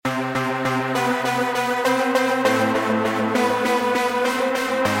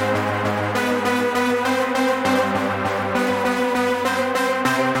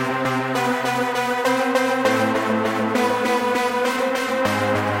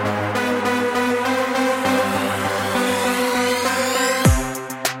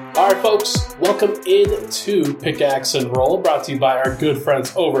folks. Welcome into Pickaxe and Roll, brought to you by our good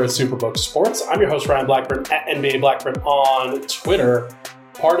friends over at Superbook Sports. I'm your host, Ryan Blackburn, at NBA Blackburn on Twitter,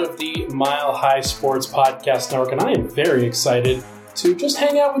 part of the Mile High Sports Podcast Network, and I am very excited to just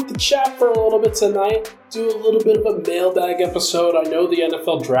hang out with the chat for a little bit tonight, do a little bit of a mailbag episode. I know the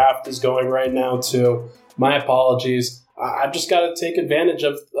NFL draft is going right now, too. My apologies. I've just got to take advantage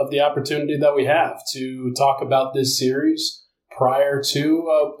of the opportunity that we have to talk about this series prior to,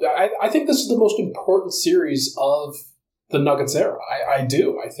 I think this is the most important series of the Nuggets era. I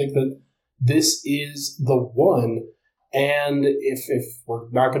do. I think that this is the one. And if we're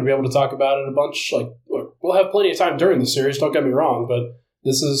not going to be able to talk about it a bunch, look, we'll have plenty of time during the series, don't get me wrong, but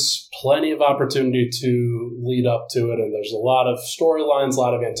this is plenty of opportunity to lead up to it. And there's a lot of storylines, a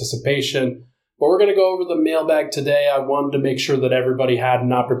lot of anticipation. But we're going to go over the mailbag today. I wanted to make sure that everybody had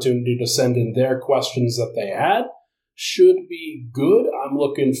an opportunity to send in their questions that they had. Should be good. I'm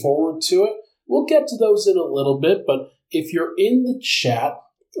looking forward to it. We'll get to those in a little bit, but if you're in the chat,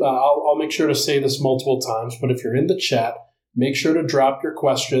 I'll make sure to say this multiple times, but if you're in the chat, make sure to drop your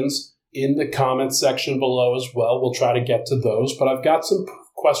questions in the comments section below as well. We'll try to get to those, but I've got some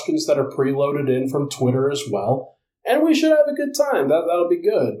questions that are preloaded in from Twitter as well, and we should have a good time. That'll be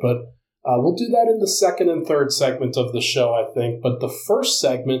good, but we'll do that in the second and third segment of the show, I think. But the first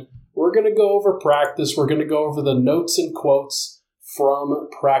segment, we're going to go over practice. We're going to go over the notes and quotes from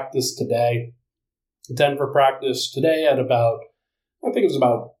practice today. Denver practice today at about, I think it was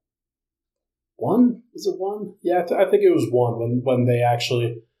about 1. Was it 1? Yeah, I think it was 1 when they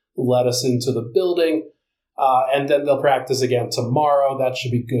actually let us into the building. And then they'll practice again tomorrow. That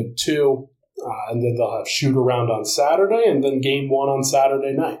should be good too. And then they'll have shoot around on Saturday and then game 1 on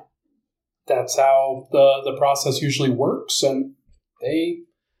Saturday night. That's how the process usually works. And they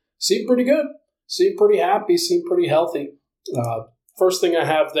seem pretty good, seem pretty happy, seem pretty healthy. First thing I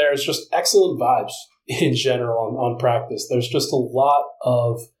have there is just excellent vibes in general on practice. There's just a lot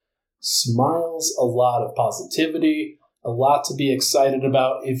of smiles, a lot of positivity, a lot to be excited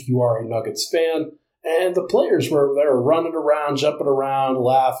about if you are a Nuggets fan. And the players they were running around, jumping around,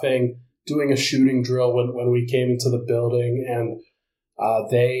 laughing, doing a shooting drill when we came into the building, and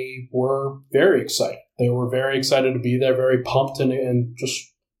they were very excited. They were very excited to be there, very pumped and just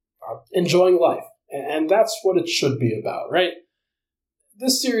enjoying life. And that's what it should be about, right?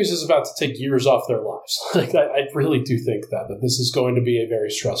 This series is about to take years off their lives. I really do think that this is going to be a very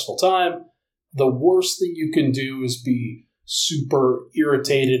stressful time. The worst thing you can do is be super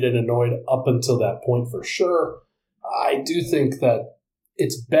irritated and annoyed up until that point for sure. I do think that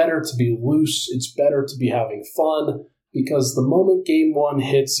it's better to be loose. It's better to be having fun, because the moment game 1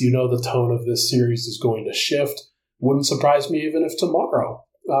 hits, you know the tone of this series is going to shift. Wouldn't surprise me even if tomorrow,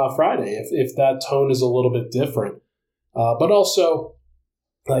 Friday, if that tone is a little bit different. But also,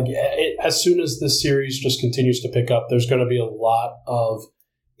 as soon as this series just continues to pick up, there's going to be a lot of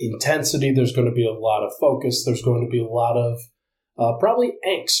intensity. There's going to be a lot of focus. There's going to be a lot of probably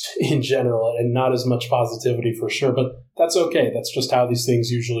angst in general, and not as much positivity for sure. But that's okay. That's just how these things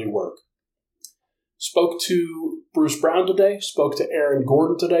usually work. Spoke to Bruce Brown today. Spoke to Aaron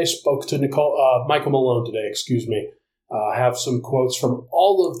Gordon today. Spoke to Michael Malone today. Excuse me. Have some quotes from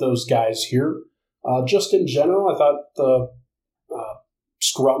all of those guys here. Just in general, I thought the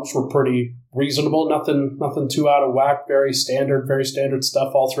scrums were pretty reasonable. Nothing too out of whack. Very standard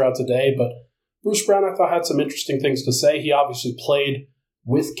stuff all throughout today. But Bruce Brown, I thought, had some interesting things to say. He obviously played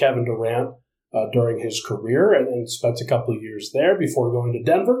with Kevin Durant during his career and spent a couple of years there before going to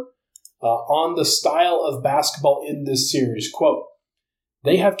Denver. On the style of basketball in this series, quote,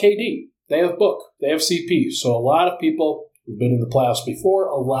 they have KD, they have Book, they have CP. So a lot of people who've been in the playoffs before,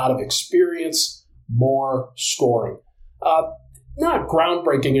 a lot of experience, more scoring. Not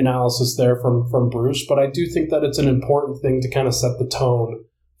groundbreaking analysis there from Bruce, but I do think that it's an important thing to kind of set the tone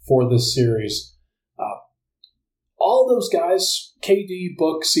for this series. All those guys, KD,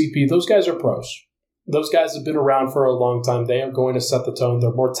 Book, CP, those guys are pros. Those guys have been around for a long time. They are going to set the tone.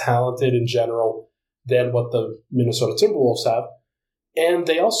 They're more talented in general than what the Minnesota Timberwolves have. And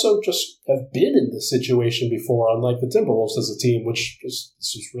they also just have been in this situation before, unlike the Timberwolves as a team, this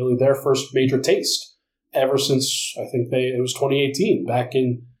is really their first major taste ever since, I think it was 2018, back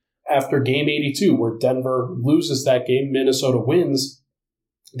in after Game 82, where Denver loses that game, Minnesota wins.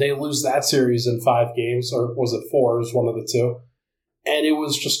 They lose that series in 5 games, or was it 4? It was one of the two. And it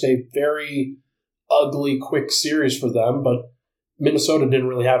was just a very ugly, quick series for them, but Minnesota didn't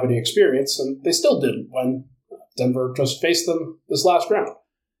really have any experience, and they still didn't when Denver just faced them this last round.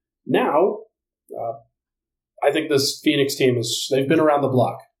 Now, I think this Phoenix team they've been around the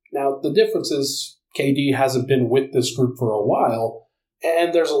block. Now, the difference is KD hasn't been with this group for a while,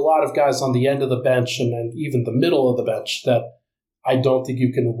 And there's a lot of guys on the end of the bench and even the middle of the bench that I don't think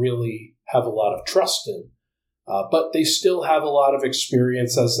you can really have a lot of trust in. But they still have a lot of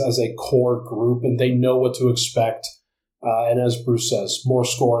experience as a core group, and they know what to expect. And as Bruce says, more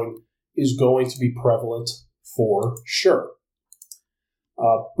scoring is going to be prevalent for sure.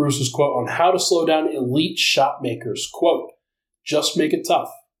 Bruce's quote on how to slow down elite shot makers, quote, just make it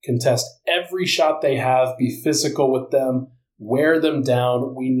tough. Contest every shot they have, be physical with them, wear them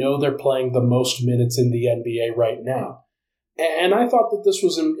down. We know they're playing the most minutes in the NBA right now. And I thought that this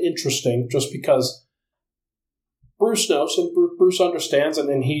was interesting just because Bruce knows and Bruce understands,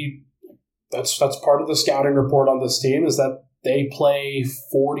 and that's part of the scouting report on this team is that they play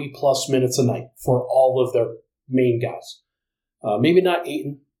 40-plus minutes a night for all of their main guys. Maybe not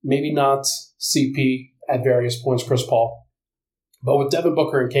Ayton, maybe not CP at various points, Chris Paul. But with Devin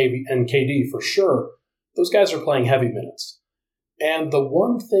Booker and KD, for sure, those guys are playing heavy minutes. And the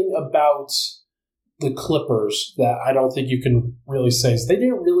one thing about the Clippers that I don't think you can really say is they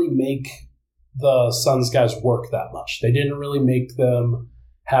didn't really make the Suns guys work that much. They didn't really make them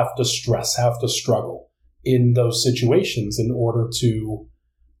have to stress, have to struggle in those situations in order to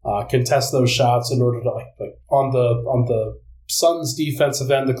contest those shots, in order to like on the Suns defensive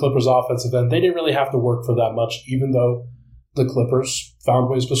end, the Clippers offensive end, they didn't really have to work for that much, even though the Clippers found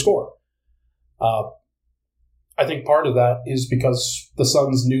ways to score. I think part of that is because the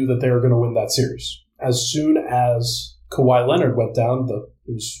Suns knew that they were going to win that series. As soon as Kawhi Leonard went down,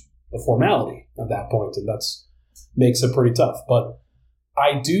 it was a formality at that point, and that makes it pretty tough. But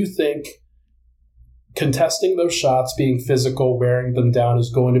I do think contesting those shots, being physical, wearing them down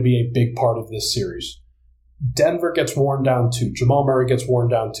is going to be a big part of this series. Denver gets worn down too. Jamal Murray gets worn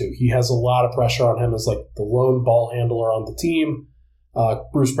down too. He has a lot of pressure on him as like the lone ball handler on the team.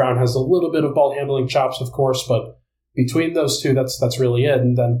 Bruce Brown has a little bit of ball handling chops, of course, but between those two, that's really it.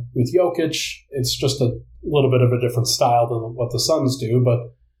 And then with Jokic, it's just a little bit of a different style than what the Suns do,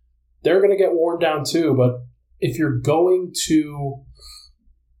 but they're going to get worn down too. But if you're going to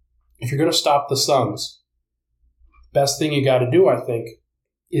stop the Suns, best thing you got to do, I think,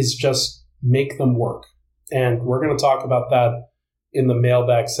 is just make them work. And we're going to talk about that in the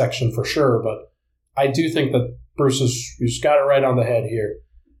mailbag section for sure. But I do think that Bruce has got it right on the head here.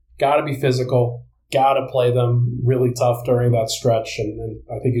 Got to be physical. Got to play them really tough during that stretch. And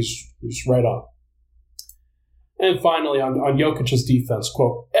I think he's right on. And finally, on Jokic's defense,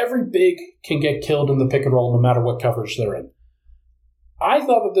 quote, every big can get killed in the pick and roll no matter what coverage they're in. I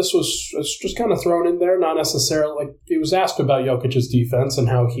thought that this was just kind of thrown in there, not necessarily. Like, it was asked about Jokic's defense and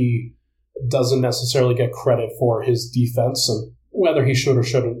how he doesn't necessarily get credit for his defense, and whether he should or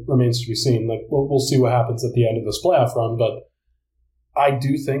shouldn't remains to be seen. Like, we'll see what happens at the end of this playoff run, but I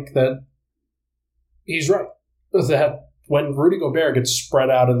do think that he's right. That when Rudy Gobert gets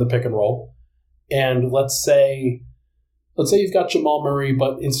spread out in the pick and roll, and let's say you've got Jamal Murray,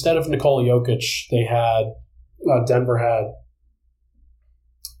 but instead of Nikola Jokic, Denver had,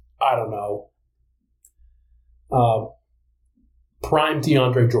 I don't know, prime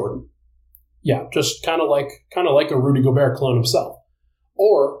DeAndre Jordan. Yeah, just kind of like a Rudy Gobert clone himself.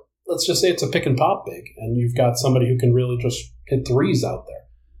 Or let's just say it's a pick and pop big, and you've got somebody who can really just hit threes out there.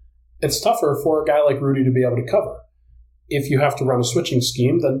 It's tougher for a guy like Rudy to be able to cover. If you have to run a switching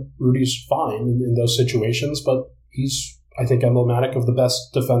scheme, then Rudy's fine in those situations, but he's, I think, emblematic of the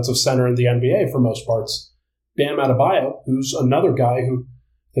best defensive center in the NBA for most parts. Bam Adebayo, who's another guy who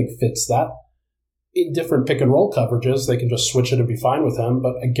I think fits that. In different pick and roll coverages, they can just switch it and be fine with him.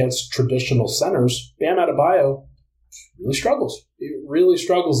 But against traditional centers, Bam Adebayo really struggles. He really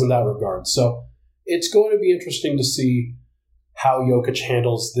struggles in that regard. So it's going to be interesting to see how Jokic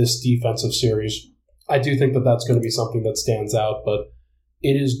handles this defensive series. I do think that that's going to be something that stands out, but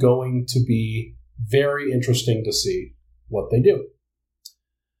it is going to be very interesting to see what they do.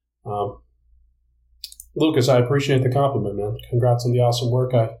 Lucas, I appreciate the compliment, man. Congrats on the awesome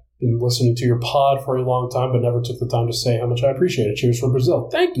work. I've been listening to your pod for a long time, but never took the time to say how much I appreciate it. Cheers for Brazil.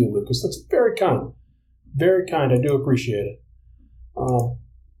 Thank you, Lucas. That's very kind. Very kind. I do appreciate it. Let's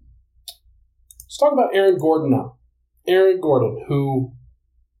talk about Aaron Gordon now. Aaron Gordon, who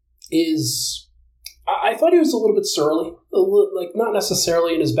is... I thought he was a little bit surly, not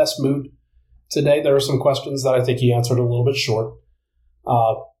necessarily in his best mood today. There are some questions that I think he answered a little bit short.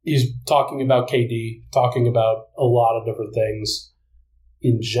 He's talking about KD, talking about a lot of different things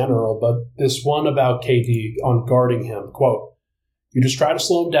in general, but this one about KD on guarding him, quote, you just try to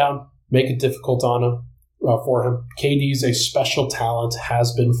slow him down, make it difficult on him, for him. KD's a special talent,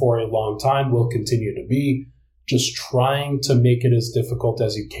 has been for a long time, will continue to be. Just trying to make it as difficult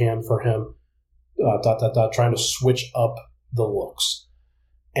as you can for him. Trying to switch up the looks.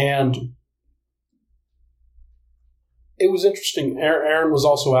 And it was interesting. Aaron was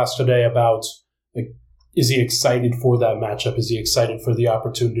also asked today about, like, is he excited for that matchup? Is he excited for the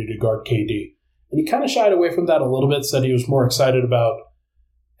opportunity to guard KD? And he kind of shied away from that a little bit, said he was more excited about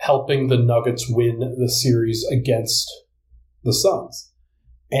helping the Nuggets win the series against the Suns.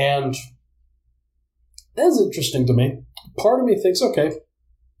 And that's interesting to me. Part of me thinks, okay,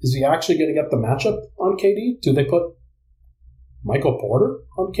 is he actually going to get the matchup on KD? Do they put Michael Porter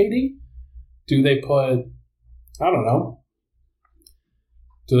on KD? Do they put, I don't know,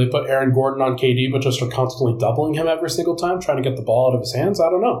 do they put Aaron Gordon on KD but just are constantly doubling him every single time, trying to get the ball out of his hands? I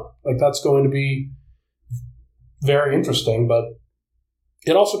don't know. Like, that's going to be very interesting, but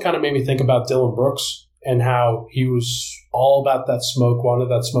it also kind of made me think about Dylan Brooks and how he was all about that smoke, wanted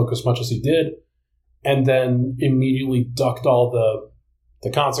that smoke as much as he did, and then immediately ducked all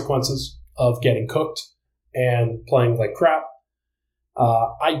the consequences of getting cooked and playing like crap.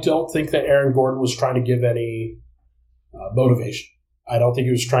 I don't think that Aaron Gordon was trying to give any motivation. I don't think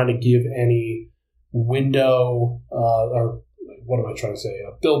he was trying to give any window or what am I trying to say?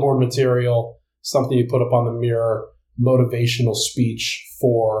 Billboard material, something you put up on the mirror, motivational speech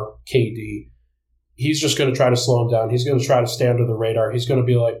for KD. He's just going to try to slow him down. He's going to try to stay under the radar. He's going to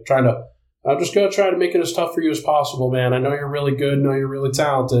be like I'm just going to try to make it as tough for you as possible, man. I know you're really good. I know you're really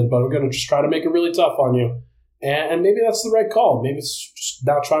talented, but I'm going to just try to make it really tough on you. And maybe that's the right call. Maybe it's just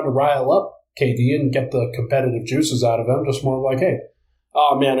not trying to rile up KD and get the competitive juices out of him. Just more like, hey,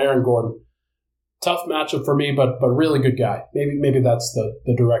 oh man, Aaron Gordon, tough matchup for me, but really good guy. Maybe that's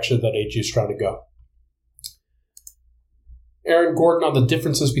the direction that AG is trying to go. Aaron Gordon on the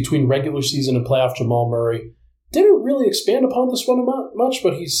differences between regular season and playoff Jamal Murray didn't really expand upon this one much,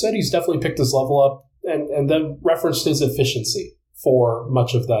 but he said he's definitely picked his level up and then referenced his efficiency for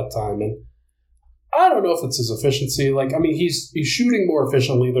much of that time. And I don't know if it's his efficiency. Like, I mean, he's shooting more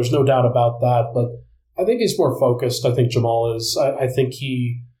efficiently. There's no doubt about that, but I think he's more focused. I think Jamal is. I think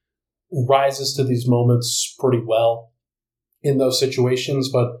he rises to these moments pretty well in those situations,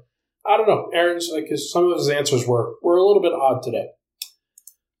 but I don't know. Aaron's, like, some of his answers were a little bit odd today.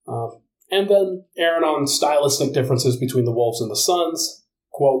 And then Aaron on stylistic differences between the Wolves and the Suns.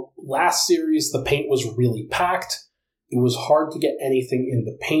 Quote, last series, the paint was really packed. It was hard to get anything in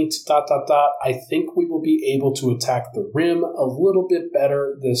the paint, ... I think we will be able to attack the rim a little bit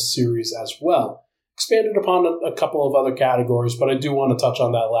better this series as well. Expanded upon a couple of other categories, but I do want to touch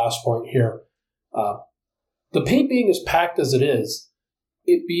on that last point here. The paint being as packed as it is,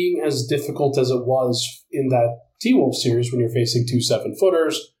 it being as difficult as it was in that T-Wolves series when you're facing 2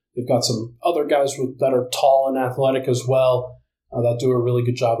 7-footers. They've got some other guys that are tall and athletic as well that do a really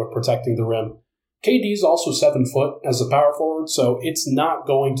good job of protecting the rim. KD's also 7 foot as a power forward, so it's not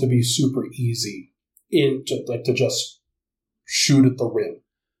going to be super easy to just shoot at the rim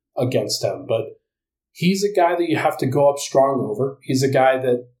against him. But he's a guy that you have to go up strong over. He's a guy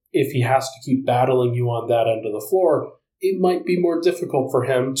that if he has to keep battling you on that end of the floor, it might be more difficult for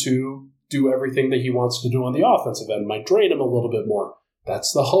him to do everything that he wants to do on the offensive end. Might drain him a little bit more.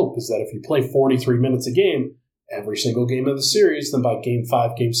 That's the hope, is that if you play 43 minutes a game, every single game of the series, then by game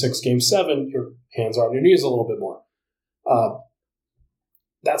 5, game 6, game 7, your hands are on your knees a little bit more.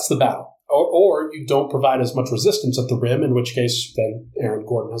 That's the battle. Or you don't provide as much resistance at the rim, in which case then Aaron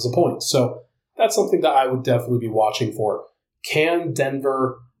Gordon has a point. So that's something that I would definitely be watching for. Can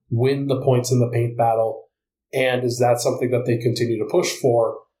Denver win the points in the paint battle? And is that something that they continue to push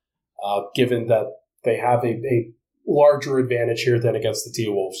for, given that they have a larger advantage here than against the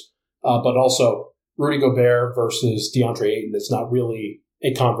T-Wolves? But also, Rudy Gobert versus DeAndre Ayton is not really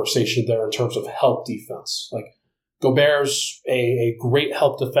a conversation there in terms of help defense. Like, Gobert's a great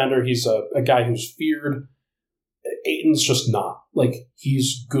help defender. He's a guy who's feared. Ayton's just not. Like,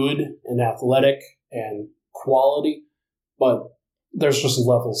 he's good and athletic and quality, but there's just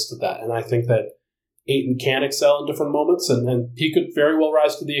levels to that. And I think that Ayton can excel in different moments, and he could very well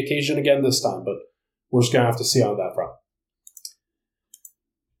rise to the occasion again this time, but we're just going to have to see on that front.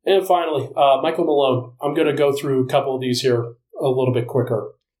 And finally, Michael Malone. I'm going to go through a couple of these here a little bit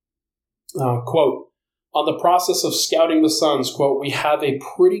quicker. Quote, on the process of scouting the Suns, quote, we have a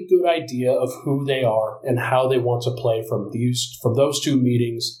pretty good idea of who they are and how they want to play from those 2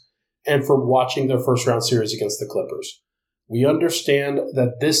 meetings and from watching their first-round series against the Clippers. We understand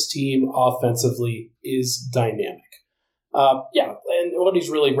that this team offensively is dynamic. And what he's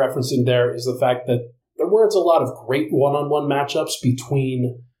really referencing there is the fact that there weren't a lot of great one-on-one matchups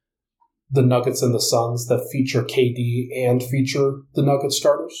between the Nuggets and the Suns that feature KD and feature the Nuggets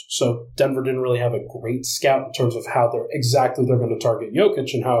starters. So Denver didn't really have a great scout in terms of how they're going to target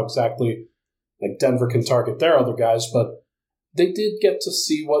Jokic and how exactly Denver can target their other guys. But they did get to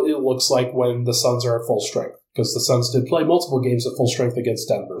see what it looks like when the Suns are at full strength, because the Suns did play multiple games at full strength against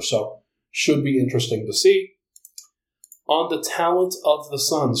Denver, so should be interesting to see. On the talent of the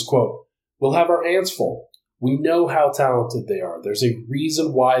Suns, quote, "We'll have our hands full. We know how talented they are. There's a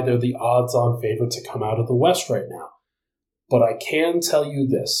reason why they're the odds-on favorite to come out of the West right now. But I can tell you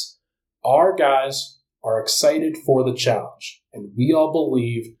this. Our guys are excited for the challenge, and we all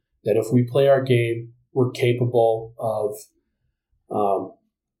believe that if we play our game, we're capable of,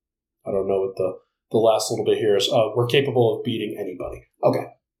 I don't know what the last little bit here is, we're capable of beating anybody." Okay.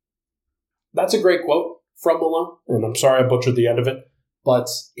 That's a great quote from Malone, and I'm sorry I butchered the end of it, but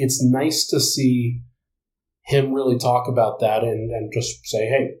it's nice to see him really talk about that and just say,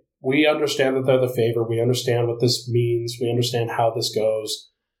 hey, we understand that they're the favorite. We understand what this means. We understand how this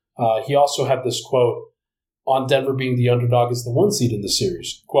goes. He also had this quote on Denver being the underdog as the 1 seed in the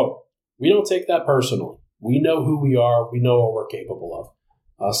series. Quote, "We don't take that personally. We know who we are. We know what we're capable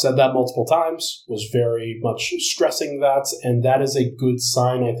of." Said that multiple times, was very much stressing that, and that is a good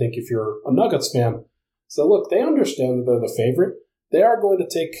sign, I think, if you're a Nuggets fan. So look, they understand that they're the favorite. They are going to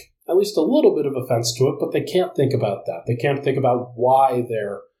take at least a little bit of offense to it, but they can't think about that. They can't think about why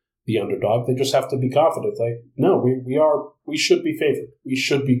they're the underdog. They just have to be confident. Like, no, we should be favored. We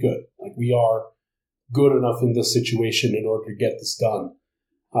should be good. Like, we are good enough in this situation in order to get this done.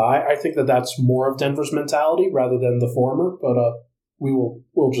 I think that that's more of Denver's mentality rather than the former, but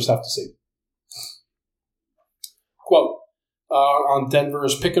we'll just have to see. Quote, on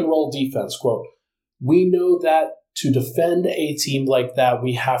Denver's pick and roll defense, quote, "We know that to defend a team like that,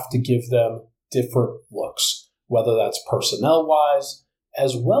 we have to give them different looks, whether that's personnel-wise,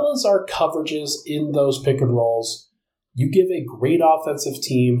 as well as our coverages in those pick and rolls. You give a great offensive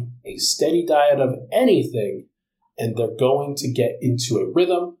team a steady diet of anything, and they're going to get into a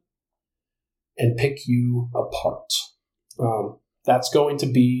rhythm and pick you apart." That's going to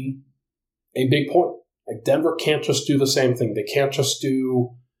be a big point. Like, Denver can't just do the same thing. They can't just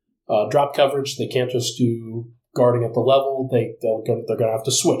do drop coverage. They can't just do guarding at the level. They're going to have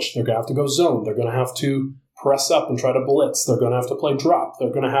to switch. They're going to have to go zone. They're going to have to press up and try to blitz. They're going to have to play drop. They're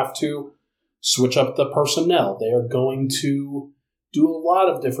going to have to switch up the personnel. They are going to do a lot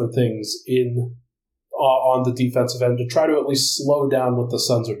of different things on the defensive end to try to at least slow down what the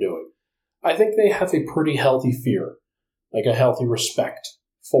Suns are doing. I think they have a pretty healthy fear, like a healthy respect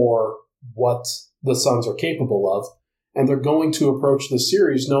for what the Suns are capable of, and they're going to approach the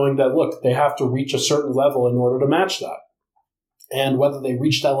series knowing that, look, they have to reach a certain level in order to match that. And whether they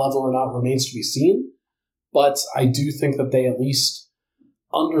reach that level or not remains to be seen, but I do think that they at least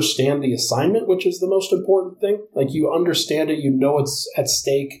understand the assignment, which is the most important thing. Like, you understand it, you know what's at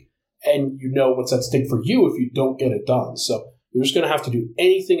stake, and you know what's at stake for you if you don't get it done. So you're just going to have to do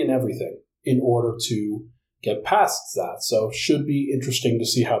anything and everything in order to get past that. So should be interesting to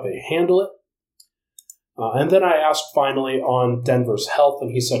see how they handle it. And then I asked finally on Denver's health,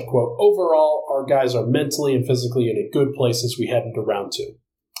 and he said, quote, "Overall, our guys are mentally and physically in a good place as we head into round 2.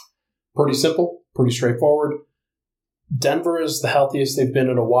 Pretty simple, pretty straightforward. Denver is the healthiest they've been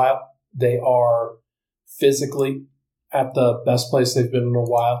in a while. They are physically at the best place they've been in a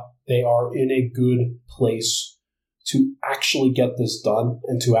while. They are in a good place to actually get this done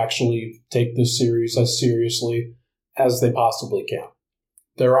and to actually take this series as seriously as they possibly can.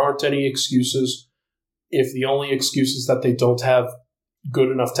 There aren't any excuses. If the only excuse is that they don't have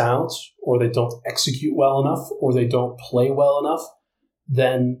good enough talent, or they don't execute well enough, or they don't play well enough,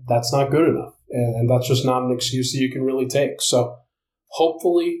 then that's not good enough. And that's just not an excuse that you can really take. So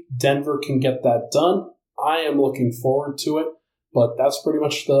hopefully Denver can get that done. I am looking forward to it, but that's pretty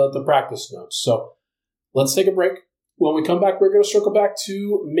much the practice notes. So let's take a break. When we come back, we're going to circle back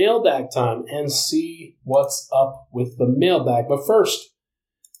to mailbag time and see what's up with the mailbag. But first,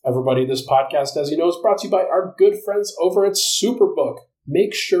 everybody, this podcast, as you know, is brought to you by our good friends over at Superbook.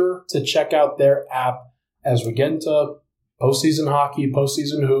 Make sure to check out their app as we get into postseason hockey,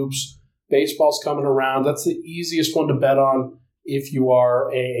 postseason hoops. Baseball's coming around. That's the easiest one to bet on if you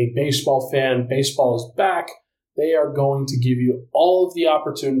are a baseball fan. Baseball is back. They are going to give you all of the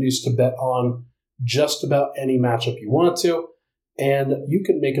opportunities to bet on just about any matchup you want to, and you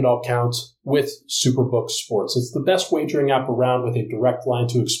can make it all count with Superbook Sports. It's the best wagering app around with a direct line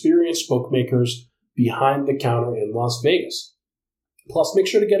to experienced bookmakers behind the counter in Las Vegas. Plus, make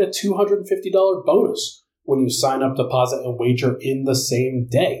sure to get a $250 bonus when you sign up, deposit, and wager in the same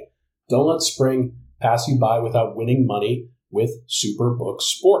day. Don't let spring pass you by without winning money with Superbook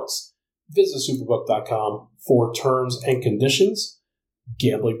Sports. Visit superbook.com for terms and conditions.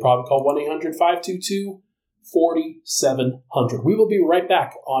 Gambling problem, call 1-800-522-4700. We will be right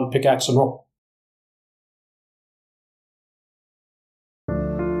back on Pickaxe and Roll.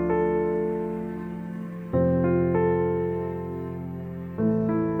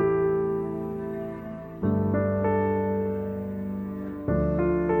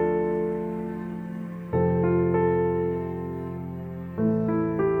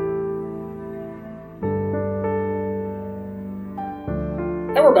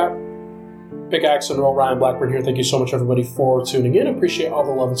 Pickaxe and Roll, Ryan Blackburn here. Thank you so much, everybody, for tuning in. Appreciate all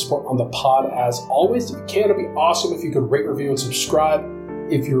the love and support on the pod, as always. If you can, it'd be awesome if you could rate, review, and subscribe.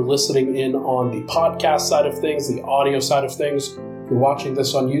 If you're listening in on the podcast side of things, the audio side of things, if you're watching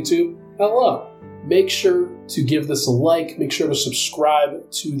this on YouTube, hello. Make sure to give this a like. Make sure to subscribe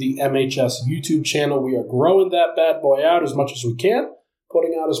to the MHS YouTube channel. We are growing that bad boy out as much as we can,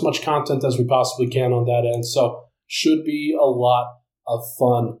 putting out as much content as we possibly can on that end. So should be a lot of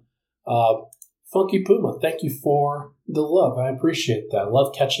fun. Funky Puma, thank you for the love. I appreciate that.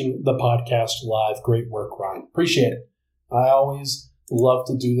 Love catching the podcast live. Great work, Ryan. Appreciate it. I always love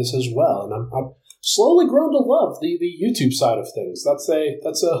to do this as well, and I'm slowly grown to love the YouTube side of things. That's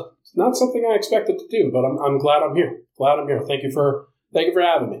not something I expected to do, but I'm glad I'm here. Glad I'm here. Thank you for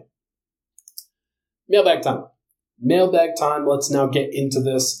having me. Mailbag time. Mailbag time. Let's now get into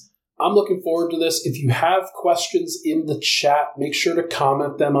this. I'm looking forward to this. If you have questions in the chat, make sure to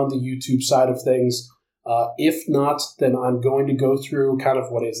comment them on the YouTube side of things. If not, then I'm going to go through kind of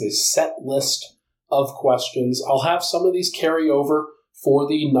what is a set list of questions. I'll have some of these carry over for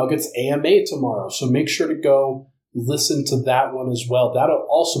the Nuggets AMA tomorrow, so make sure to go listen to that one as well. That'll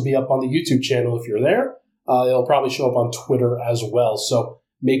also be up on the YouTube channel if you're there. It'll probably show up on Twitter as well, so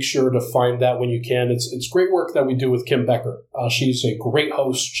make sure to find that when you can. It's great work that we do with Kim Becker. She's a great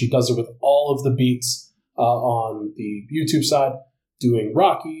host. She does it with all of the beats on the YouTube side, doing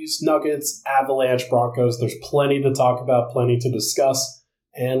Rockies, Nuggets, Avalanche, Broncos. There's plenty to talk about, plenty to discuss,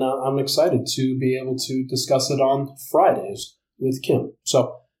 and I'm excited to be able to discuss it on Fridays with Kim.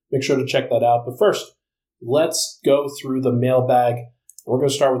 So make sure to check that out. But first, let's go through the mailbag. We're going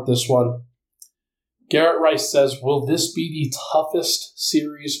to start with this one. Garrett Rice says, will this be the toughest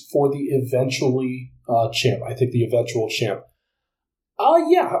series for the eventually champ? I think the eventual champ.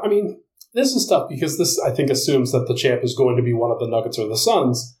 Yeah, I mean, this is tough because this, I think, assumes that the champ is going to be one of the Nuggets or the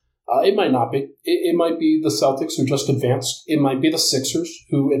Suns. It might not be. It might be the Celtics who just advanced. It might be the Sixers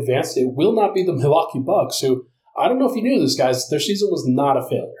who advanced. It will not be the Milwaukee Bucks who, I don't know if you knew this, guys, their season was not a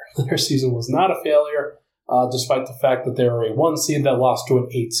failure. Their season was not a failure, despite the fact that they were a 1 seed that lost to an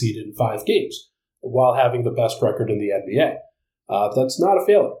 8 seed in 5 games, while having the best record in the NBA. That's not a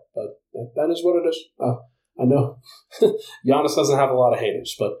failure, but that is what it is. I know Giannis doesn't have a lot of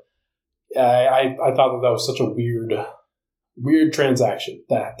haters, but I thought that was such a weird transaction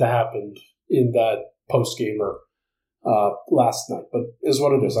that happened in that post-gamer last night, but is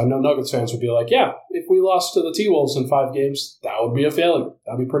what it is. I know Nuggets fans would be like, yeah, if we lost to the T-Wolves in 5 games, that would be a failure.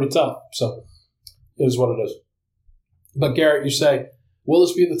 That would be pretty tough. So it is what it is. But Garrett, you say, will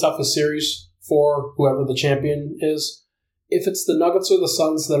this be the toughest series for whoever the champion is? If it's the Nuggets or the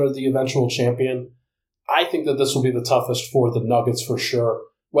Suns that are the eventual champion, I think that this will be the toughest for the Nuggets for sure.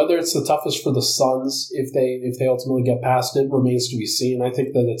 Whether it's the toughest for the Suns, if they ultimately get past it, remains to be seen. I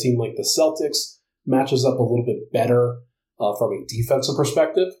think that a team like the Celtics matches up a little bit better from a defensive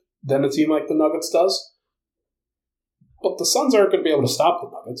perspective than a team like the Nuggets does. But the Suns aren't going to be able to stop the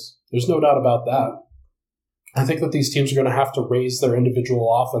Nuggets. There's no doubt about that. I think that these teams are going to have to raise their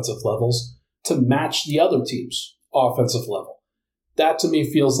individual offensive levels to match the other team's offensive level. That, to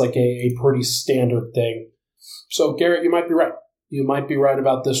me, feels like a pretty standard thing. So, Garrett, you might be right. You might be right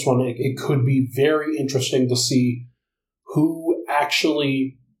about this one. It could be very interesting to see who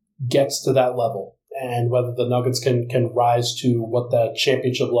actually gets to that level and whether the Nuggets can rise to what that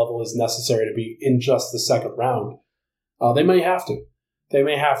championship level is necessary to be in just the second round. They may have to. They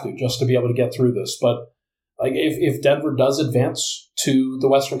may have to just to be able to get through this. But like if Denver does advance to the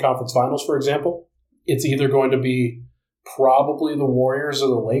Western Conference Finals, for example, it's either going to be probably the Warriors or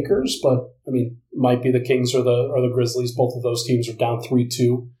the Lakers, but I mean, might be the Kings or the Grizzlies. Both of those teams are down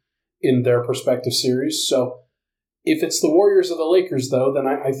 3-2 in their respective series. So if it's the Warriors or the Lakers, though, then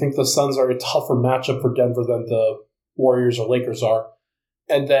I think the Suns are a tougher matchup for Denver than the Warriors or Lakers are.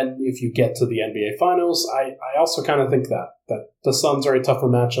 And then if you get to the NBA Finals, I also kind of think that the Suns are a tougher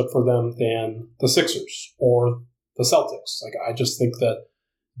matchup for them than the Sixers or the Celtics. Like, I just think that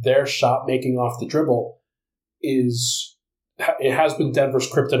their shot making off the dribble it has been Denver's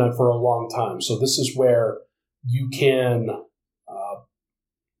kryptonite for a long time. So this is where you can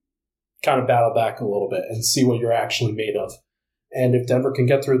kind of battle back a little bit and see what you're actually made of. And if Denver can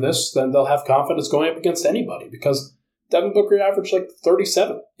get through this, then they'll have confidence going up against anybody, because Devin Booker averaged like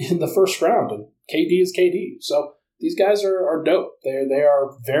 37 in the first round, and KD is KD. So these guys are dope. They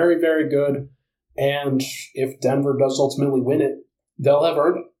are very, very good. And if Denver does ultimately win it, they'll have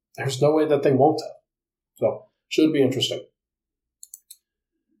earned it. There's no way that they won't have. So should be interesting.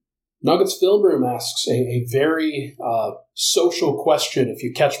 Nuggets Film Room asks a very social question, if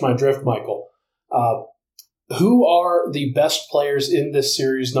you catch my drift, Michael. Who are the best players in this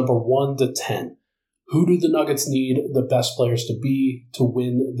series, number 1 to 10? Who do the Nuggets need the best players to be to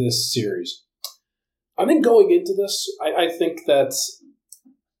win this series? I think going into this, I think that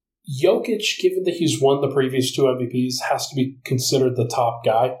Jokic, given that he's won the previous 2 MVPs, has to be considered the top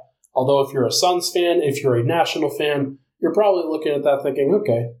guy. Although if you're a Suns fan, if you're a National fan, you're probably looking at that thinking,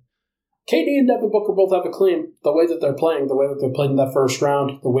 okay, KD and Devin Booker both have a claim. The way that they're playing, the way that they played in that first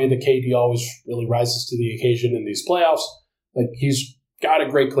round, the way that KD always really rises to the occasion in these playoffs, like he's got a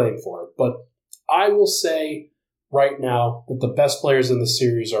great claim for it. But I will say right now that the best players in the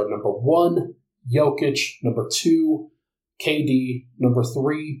series are number 1, Jokic, number 2, KD, number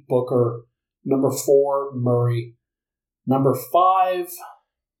 3, Booker, number 4, Murray, number 5,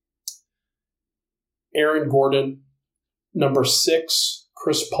 Aaron Gordon, number 6,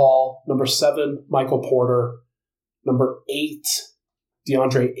 Chris Paul, number 7, Michael Porter, number 8,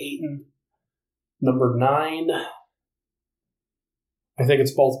 DeAndre Ayton, number 9, I think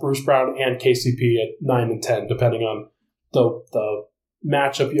it's both Bruce Brown and KCP at 9 and 10, depending on the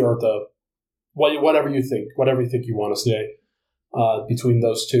matchup or the whatever you think you want to say between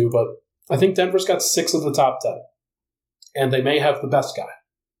those two. But I think Denver's got 6 of the top 10, and they may have the best guy.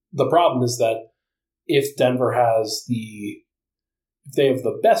 The problem is that if Denver has if they have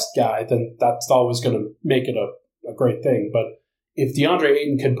the best guy, then that's always going to make it a great thing. But if DeAndre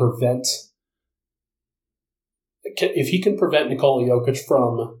Ayton can prevent Nikola Jokic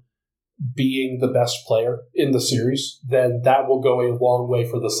from being the best player in the series, then that will go a long way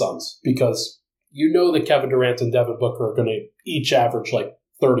for the Suns, because you know that Kevin Durant and Devin Booker are going to each average like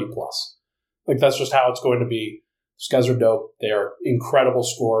 30 plus. Like that's just how it's going to be. These guys are dope. They are incredible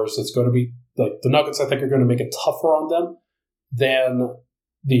scorers. It's going to be like the Nuggets, I think, are going to make it tougher on them than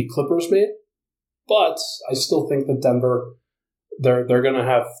the Clippers made. But I still think that Denver, they're going to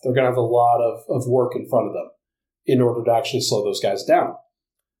have a lot of work in front of them in order to actually slow those guys down.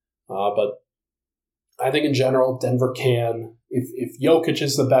 But I think in general, Denver can, if Jokic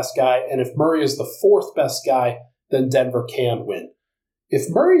is the best guy, and if Murray is the 4th best guy, then Denver can win. If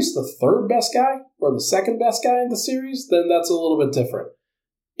Murray's the 3rd best guy or the 2nd best guy in the series, then that's a little bit different.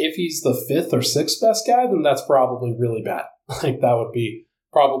 If he's the 5th or 6th best guy, then that's probably really bad. Like that would be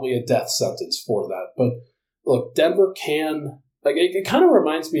probably a death sentence for that. But look, Denver can, like it kind of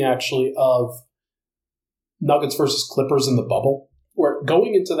reminds me actually of Nuggets versus Clippers in the bubble, where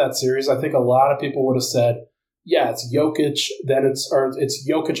going into that series, I think a lot of people would have said, yeah, it's Jokic, then it's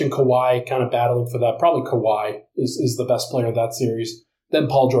Jokic and Kawhi kind of battling for that. Probably Kawhi is the best player of that series. Then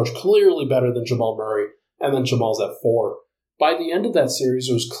Paul George, clearly better than Jamal Murray, and then Jamal's at 4. By the end of that series,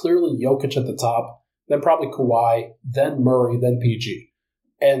 it was clearly Jokic at the top, then probably Kawhi, then Murray, then PG.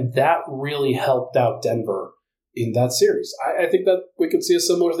 And that really helped out Denver in that series. I think that we could see a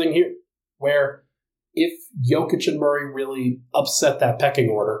similar thing here, where if Jokic and Murray really upset that pecking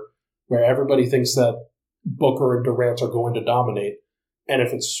order, where everybody thinks that Booker and Durant are going to dominate, and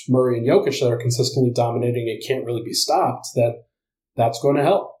if it's Murray and Jokic that are consistently dominating and can't really be stopped, that's going to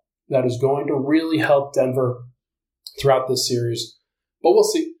help. That is going to really help Denver throughout this series. But we'll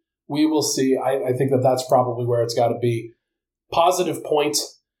see. We will see. I think that's probably where it's got to be. Positive point,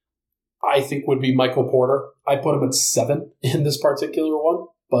 I think, would be Michael Porter. I put him at 7 in this particular one.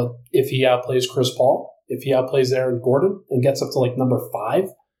 But if he outplays Chris Paul, if he outplays Aaron Gordon and gets up to like number 5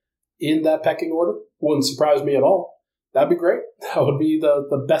 in that pecking order, wouldn't surprise me at all. That'd be great. That would be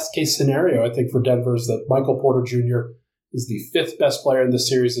the best case scenario, I think, for Denver, is that Michael Porter Jr. is the 5th best player in the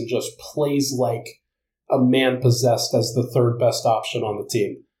series and just plays like a man possessed as the 3rd best option on the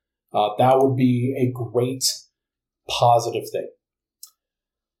team. That would be a great positive thing.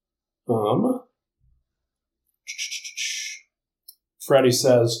 Freddie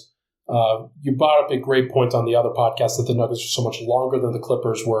says, you brought up a great point on the other podcast that the Nuggets are so much longer than the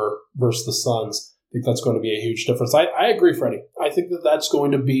Clippers were versus the Suns. I think that's going to be a huge difference. I agree, Freddie. I think that's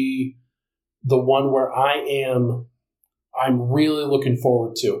going to be the one where I'm really looking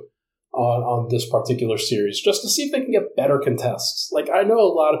forward to on this particular series, just to see if they can get better contests. Like, I know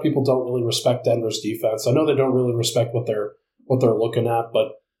a lot of people don't really respect Denver's defense. I know they don't really respect what they're looking at,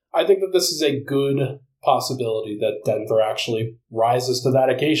 but I think that this is a good possibility that Denver actually rises to that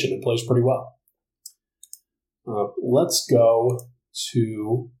occasion and plays pretty well. Let's go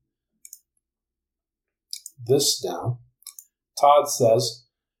to this now. Todd says,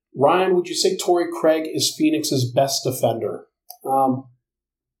 Ryan, would you say Torrey Craig is Phoenix's best defender?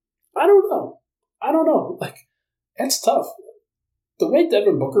 I don't know. Like, it's tough. The way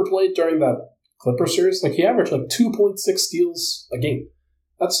Devin Booker played during that Clipper series, like he averaged like 2.6 steals a game.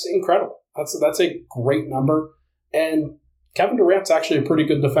 That's incredible. That's a great number. And Kevin Durant's actually a pretty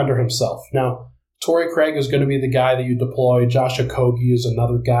good defender himself. Now, Torrey Craig is going to be the guy that you deploy. Josh Okogie is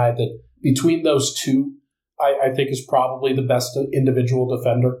another guy that, between those two, I think is probably the best individual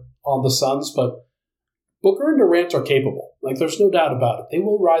defender on the Suns. But Booker and Durant are capable. Like, there's no doubt about it. They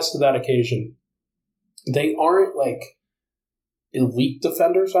will rise to that occasion. They aren't, like, elite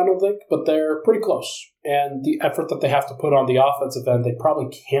defenders, I don't think, but they're pretty close. And the effort that they have to put on the offensive end, they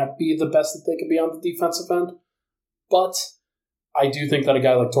probably can't be the best that they can be on the defensive end. But I do think that a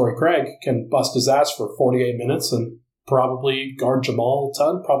guy like Torrey Craig can bust his ass for 48 minutes and probably guard Jamal a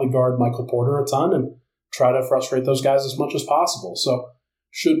ton, probably guard Michael Porter a ton, and try to frustrate those guys as much as possible. So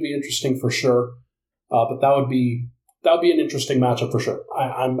should be interesting for sure. But that would be an interesting matchup for sure.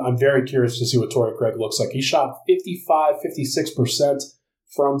 I'm very curious to see what Torrey Craig looks like. He shot 56%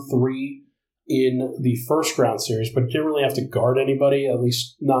 from three in the first round series, but didn't really have to guard anybody, at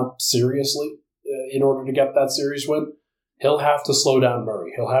least not seriously, in order to get that series win. He'll have to slow down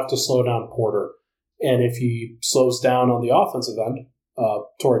Murray. He'll have to slow down Porter. And if he slows down on the offensive end,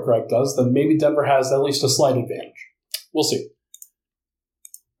 Torrey Craig does, then maybe Denver has at least a slight advantage. We'll see.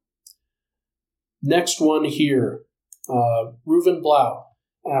 Next one here. Reuven Blau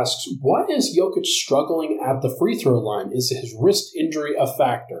asks, why is Jokic struggling at the free throw line? Is his wrist injury a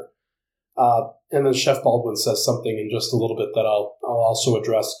factor? And then Chef Baldwin says something in just a little bit that I'll also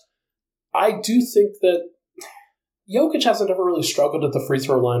address. I do think that Jokic hasn't ever really struggled at the free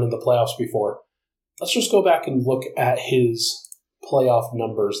throw line in the playoffs before. Let's just go back and look at his playoff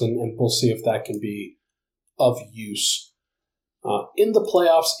numbers, and we'll see if that can be of use. In the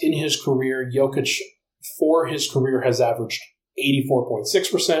playoffs in his career, Jokic, for his career, has averaged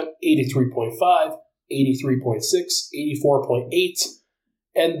 84.6%, 83.5%, 83.6%, 84.8%,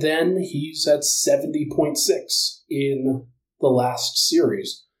 and then he's at 70.6% in the last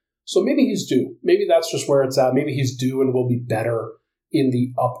series. So maybe he's due. Maybe that's just where it's at. Maybe he's due and will be better in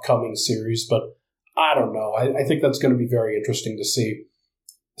the upcoming series, but I don't know. I think that's going to be very interesting to see.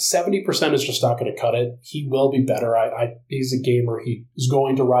 70% is just not going to cut it. He will be better. He's a gamer. He is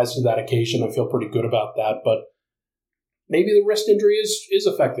going to rise to that occasion. I feel pretty good about that, but maybe the wrist injury is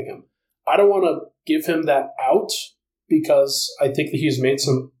affecting him. I don't want to give him that out because I think that he's made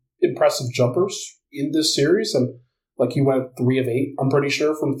some impressive jumpers in this series, and like he went 3 of 8, I'm pretty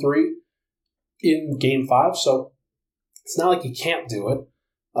sure, from 3 in Game 5, so it's not like he can't do it.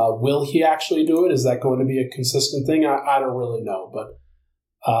 Will he actually do it? Is that going to be a consistent thing? I don't really know, but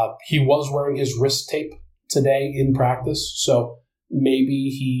he was wearing his wrist tape today in practice, so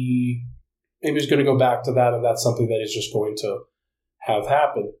maybe he's going to go back to that, and that's something that he's just going to have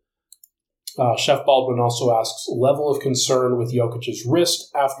happen. Chef Baldwin also asks, level of concern with Jokic's wrist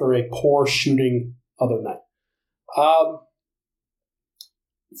after a poor shooting other night.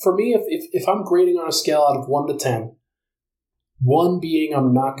 For me, if I'm grading on a scale out of 1 to 10, 1 being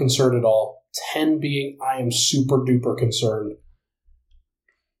I'm not concerned at all, 10 being I am super duper concerned,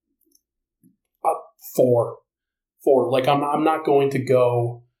 4. Like I'm not going to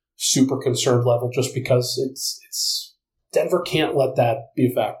go super concerned level just because it's Denver can't let that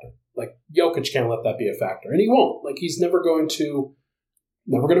be a factor. Like Jokic can't let that be a factor, and he won't. Like he's never going to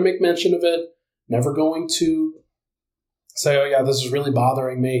make mention of it. Never going to say, "Oh yeah, this is really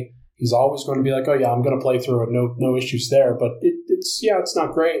bothering me." He's always going to be like, "Oh yeah, I'm going to play through it. No issues there." But it's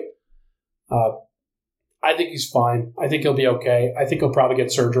not great. I think he's fine. I think he'll be okay. I think he'll probably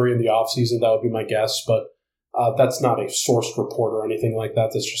get surgery in the offseason. That would be my guess, but that's not a sourced report or anything like that.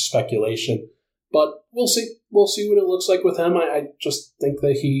 That's just speculation. But we'll see. We'll see what it looks like with him. I just think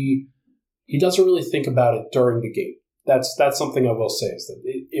that he doesn't really think about it during the game. That's something I will say, is that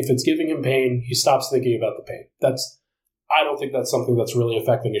if it's giving him pain, he stops thinking about the pain. I don't think that's something that's really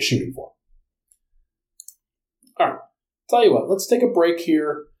affecting his shooting form. All right. Tell you what, let's take a break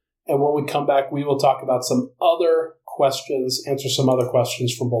here, and when we come back, we will talk about some other questions, answer some other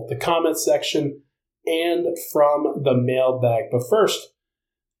questions from both the comments section and from the mailbag. But first,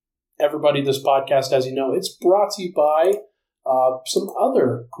 everybody, this podcast, as you know, it's brought to you by some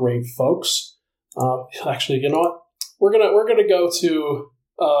other great folks. Actually, you know what? We're gonna go to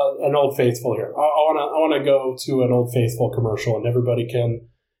an Old Faithful here. I want to go to an Old Faithful commercial, and everybody can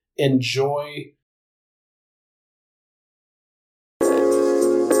enjoy.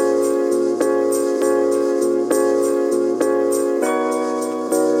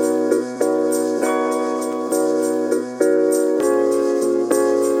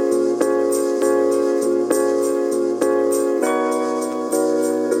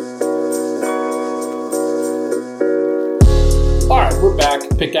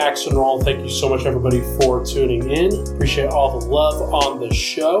 Pickaxe and Roll. Thank you so much, everybody, for tuning in. Appreciate all the love on the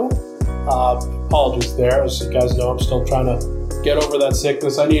show. Apologies there. As you guys know, I'm still trying to get over that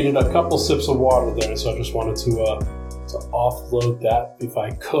sickness. I needed a couple sips of water there, so I just wanted to offload that if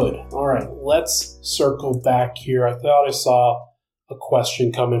I could. All right, let's circle back here. I thought I saw a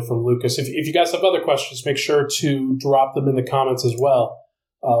question coming from Lucas. If you guys have other questions, make sure to drop them in the comments as well.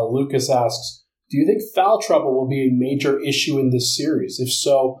 Lucas asks, do you think foul trouble will be a major issue in this series? If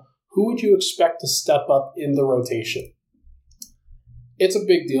so, who would you expect to step up in the rotation? It's a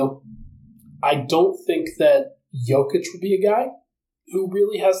big deal. I don't think that Jokic would be a guy who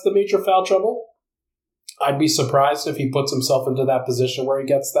really has the major foul trouble. I'd be surprised if he puts himself into that position where he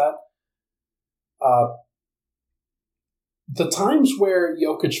gets that. The times where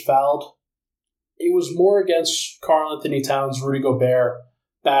Jokic fouled, it was more against Karl Anthony Towns, Rudy Gobert,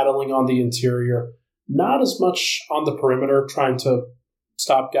 battling on the interior. Not as much on the perimeter, trying to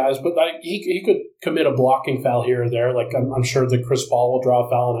stop guys, but he could commit a blocking foul here or there. Like I'm sure that Chris Paul will draw a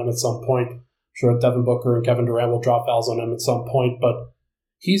foul on him at some point. I'm sure Devin Booker and Kevin Durant will draw fouls on him at some point, but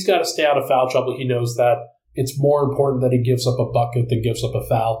he's got to stay out of foul trouble. He knows that. It's more important that he gives up a bucket than gives up a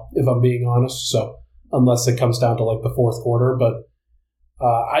foul, if I'm being honest. So unless it comes down to like the fourth quarter, but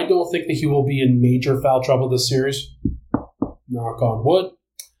I don't think that he will be in major foul trouble this series. Knock on wood.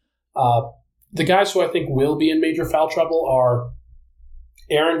 The guys who I think will be in major foul trouble are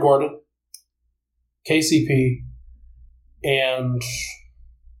Aaron Gordon, KCP, and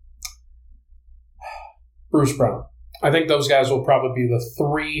Bruce Brown. I think those guys will probably be the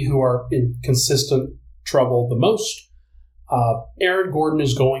three who are in consistent trouble the most. Aaron Gordon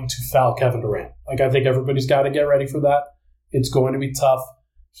is going to foul Kevin Durant. Like, I think everybody's got to get ready for that. It's going to be tough.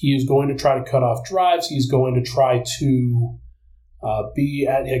 He is going to try to cut off drives. He's going to try to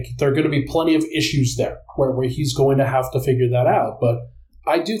there are going to be plenty of issues there where he's going to have to figure that out. But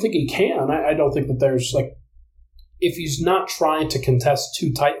I do think he can. I don't think that there's if he's not trying to contest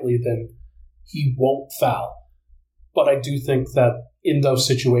too tightly, then he won't foul. But I do think that in those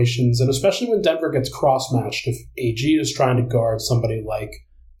situations, and especially when Denver gets cross-matched, if AG is trying to guard somebody like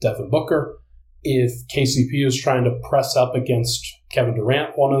Devin Booker, if KCP is trying to press up against Kevin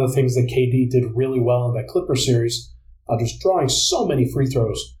Durant, one of the things that KD did really well in that Clippers series, just drawing so many free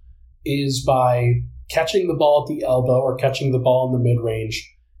throws, is by catching the ball at the elbow or catching the ball in the mid-range.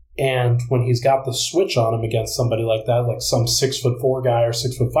 And when he's got the switch on him against somebody like that, like some 6'4" guy or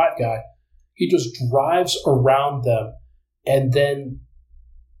 6'5" guy, he just drives around them. And then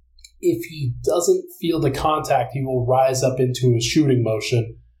if he doesn't feel the contact, he will rise up into his shooting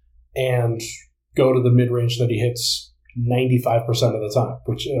motion and go to the mid-range that he hits 95% of the time,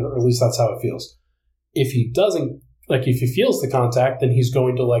 or at least that's how it feels. If he doesn't, if he feels the contact, then he's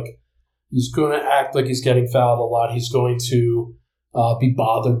going to act like he's getting fouled a lot. He's going to be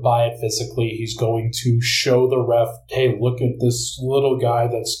bothered by it physically. He's going to show the ref, hey, look at this little guy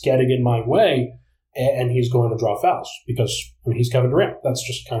that's getting in my way, and he's going to draw fouls because he's Kevin Durant. That's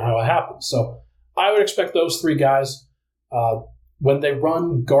just kind of how it happens. So I would expect those three guys, when they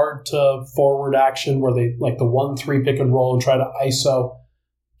run guard to forward action where they like the 1-3 pick and roll and try to ISO,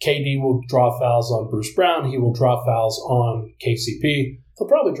 KD will draw fouls on Bruce Brown. He will draw fouls on KCP. He'll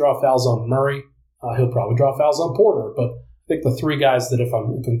probably draw fouls on Murray. He'll probably draw fouls on Porter. But I think the three guys that if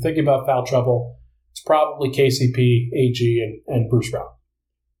I'm thinking about foul trouble, it's probably KCP, AG, and Bruce Brown.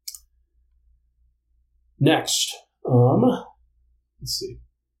 Next, let's see.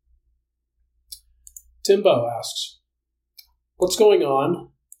 Timbo asks, what's going on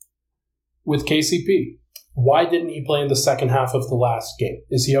with KCP? Why didn't he play in the second half of the last game?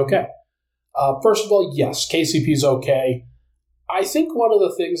 Is he okay? First of all, yes, KCP's okay. I think one of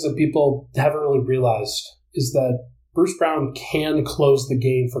the things that people haven't really realized is that Bruce Brown can close the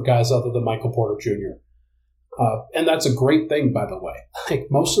game for guys other than Michael Porter Jr. And that's a great thing, by the way. Like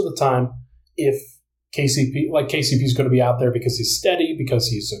most of the time, if KCP's going to be out there because he's steady, because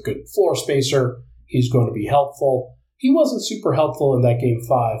he's a good floor spacer, he's going to be helpful. He wasn't super helpful in that game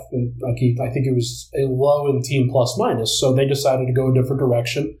 5. And I think it was a low in team plus minus, so they decided to go a different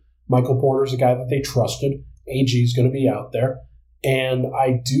direction. Michael Porter's a guy that they trusted. AG is going to be out there. And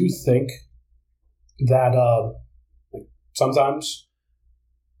I do think that sometimes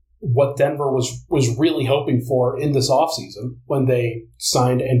what Denver was really hoping for in this offseason when they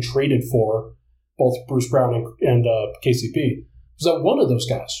signed and traded for both Bruce Brown and KCP was that one of those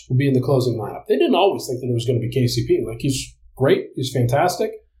guys would be in the closing lineup. They didn't always think that it was going to be KCP. Like, he's great, he's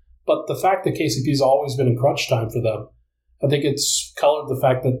fantastic, but the fact that KCP's always been in crunch time for them, I think it's colored the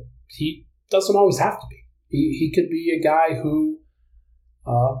fact that he doesn't always have to be. He could be a guy who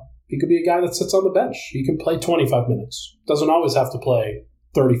he could be a guy that sits on the bench. He can play 25 minutes. Doesn't always have to play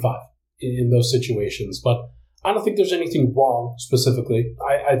 35 in those situations. But I don't think there's anything wrong specifically.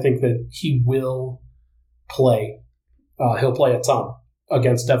 I think that he will play He'll play a ton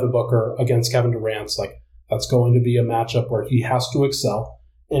against Devin Booker, against Kevin Durant. Like, that's going to be a matchup where he has to excel.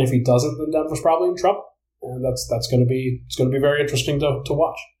 And if he doesn't, then Denver's probably in trouble. And it's going to be very interesting to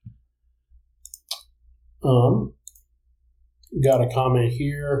watch. Got a comment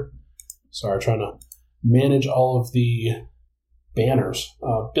here. Sorry, trying to manage all of the banners.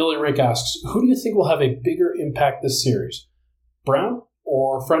 Billy Rick asks, who do you think will have a bigger impact this series? Brown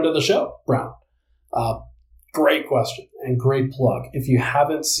or friend of the show, Brown? Great question and great plug. If you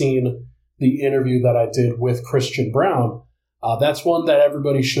haven't seen the interview that I did with Christian Brown, that's one that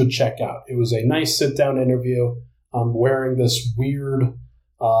everybody should check out. It was a nice sit-down interview. I'm wearing this weird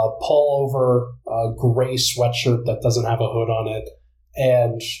pullover gray sweatshirt that doesn't have a hood on it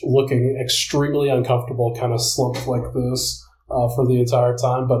and looking extremely uncomfortable, kind of slumped like this for the entire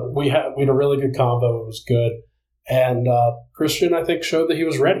time. But we had a really good convo. It was good. And Christian, I think, showed that he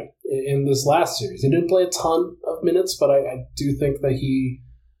was ready in this last series. He didn't play a ton of minutes, but I do think that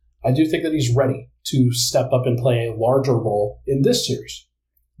he's ready to step up and play a larger role in this series.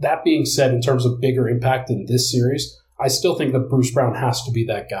 That being said, in terms of bigger impact in this series, I still think that Bruce Brown has to be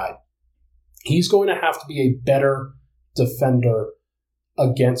that guy. He's going to have to be a better defender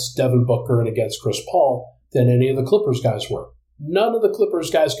against Devin Booker and against Chris Paul than any of the Clippers guys were. None of the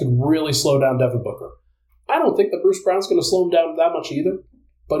Clippers guys could really slow down Devin Booker. I don't think that Bruce Brown's going to slow him down that much either,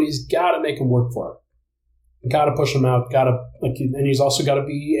 but he's got to make him work for it. Got to push him out. And he's also got to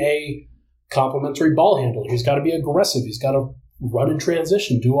be a complimentary ball handler. He's got to be aggressive. He's got to run in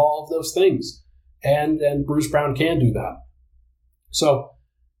transition, do all of those things. And Bruce Brown can do that. So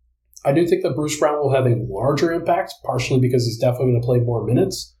I do think that Bruce Brown will have a larger impact, partially because he's definitely going to play more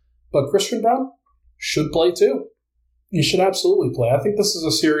minutes. But Christian Brown should play too. He should absolutely play. I think this is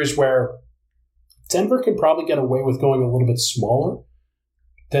a series where Denver can probably get away with going a little bit smaller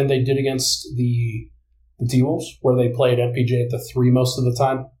than they did against the T-Wolves, where they played MPJ at the 3 most of the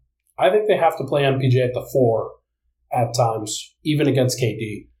time. I think they have to play MPJ at the 4 at times, even against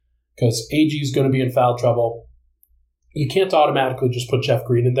KD, because AG is going to be in foul trouble. You can't automatically just put Jeff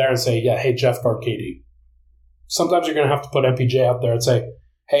Green in there and say, yeah, hey, Jeff, guard KD. Sometimes you're going to have to put MPJ out there and say,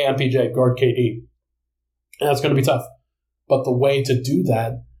 hey, MPJ, guard KD. And that's going to be tough. But the way to do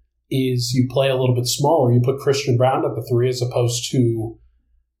that is you play a little bit smaller. You put Christian Brown at the 3 as opposed to,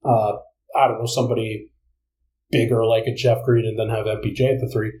 somebody bigger like a Jeff Green and then have MPJ at the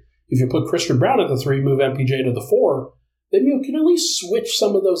 3. If you put Christian Brown at the 3, move MPJ to the 4, then you can at least switch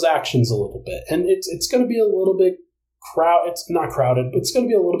some of those actions a little bit. And it's going to be a little bit it's not crowded, but it's going to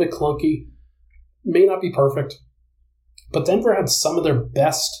be a little bit clunky. May not be perfect. But Denver had some of their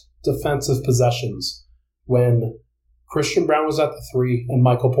best defensive possessions when Christian Brown was at the 3 and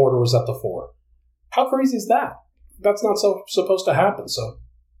Michael Porter was at the 4. How crazy is that? That's not supposed to happen, so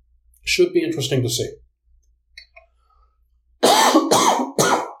should be interesting to see.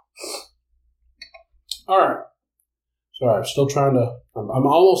 All right. Sorry, I'm still trying to. I'm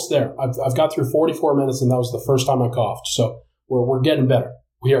almost there. I've got through 44 minutes, and that was the first time I coughed. So we're getting better.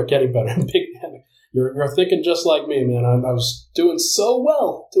 We are getting better. You're thinking just like me, man. I was doing so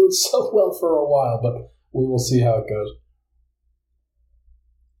well for a while, but we will see how it goes.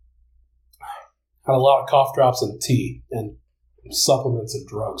 Had a lot of cough drops and tea and supplements and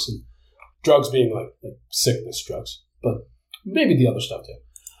drugs being like sickness drugs, but maybe the other stuff too.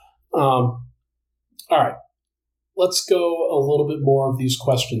 All right. Let's go a little bit more of these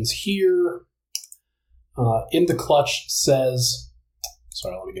questions here. In the Clutch says,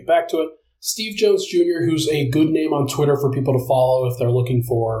 sorry, let me get back to it. Steve Jones Jr., who's a good name on Twitter for people to follow if they're looking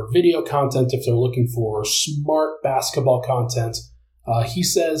for video content, if they're looking for smart basketball content. He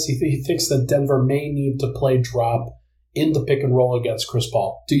says he thinks that Denver may need to play drop in the pick and roll against Chris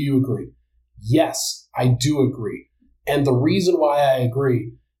Paul. Do you agree? Yes, I do agree. And the reason why I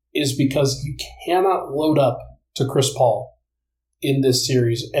agree is because you cannot load up to Chris Paul in this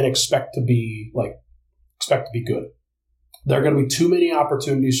series and expect to be good. There are going to be too many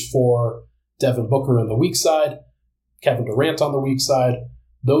opportunities for Devin Booker on the weak side, Kevin Durant on the weak side.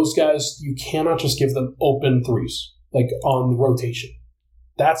 Those guys, you cannot just give them open threes, like on rotation.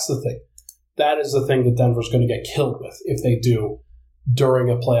 That's the thing. That is the thing that Denver's going to get killed with if they do during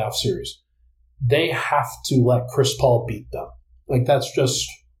a playoff series. They have to let Chris Paul beat them. Like, that's just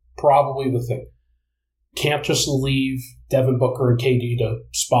probably the thing. Can't just leave Devin Booker and KD to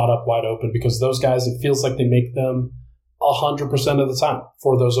spot up wide open, because those guys, it feels like they make them 100% of the time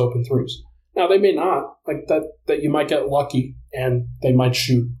for those open threes. Now, they may not. Like, that you might get lucky and they might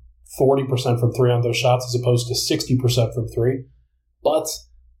shoot 40% from 3 on those shots as opposed to 60% from 3. But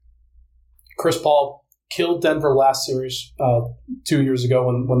Chris Paul killed Denver last series 2 years ago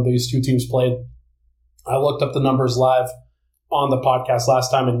when these two teams played. I looked up the numbers live on the podcast last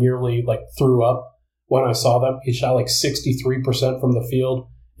time and nearly threw up when I saw them. He shot 63% from the field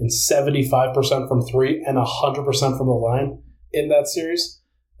and 75% from three and 100% from the line in that series.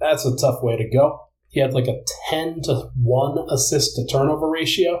 That's a tough way to go. He had a 10-to-1 assist to turnover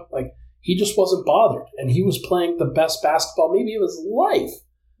ratio. He just wasn't bothered, and he was playing the best basketball maybe of his life.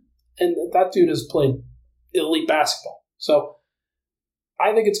 And that dude has played elite basketball. So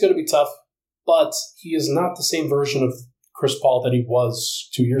I think it's going to be tough, but he is not the same version of Chris Paul that he was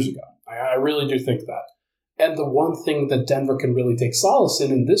 2 years ago. I really do think that. And the one thing that Denver can really take solace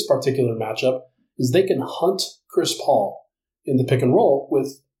in this particular matchup is they can hunt Chris Paul in the pick and roll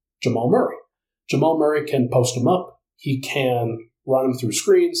with Jamal Murray. Jamal Murray can post him up. He can run him through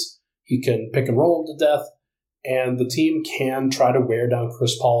screens. He can pick and roll him to death. And the team can try to wear down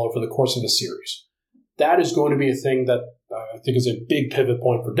Chris Paul over the course of a series. That is going to be a thing that I think is a big pivot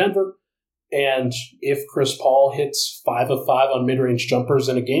point for Denver. And if Chris Paul hits 5 of 5 on mid-range jumpers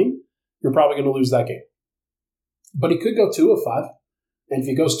in a game, you're probably going to lose that game. But he could go 2 of 5. And if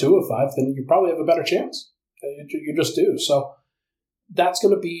he goes 2 of 5, then you probably have a better chance. You just do. So that's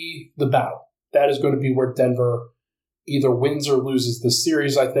going to be the battle. That is going to be where Denver either wins or loses this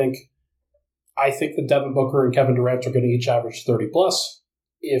series, I think. I think that Devin Booker and Kevin Durant are going to each average 30-plus.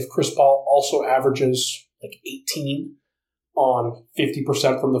 If Chris Paul also averages 18 on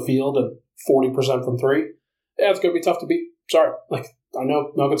 50% from the field and 40% from three, it's going to be tough to beat. Sorry. I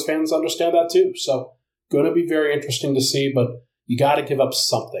know Nuggets fans understand that too. So going to be very interesting to see, but you got to give up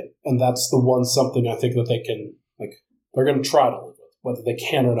something. And that's the one something I think that they can, they're going to try to live with. Whether they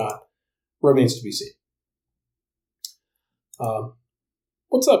can or not remains to be seen.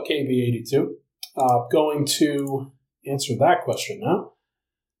 What's up, KB82? Going to answer that question now.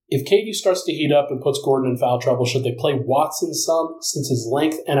 If KD starts to heat up and puts Gordon in foul trouble, should they play Watson some, since his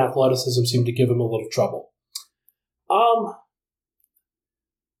length and athleticism seem to give him a little trouble?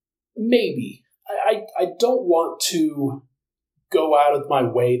 Maybe. I don't want to go out of my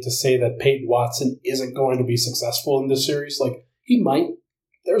way to say that Peyton Watson isn't going to be successful in this series. He might.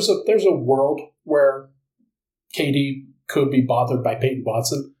 There's a world where KD could be bothered by Peyton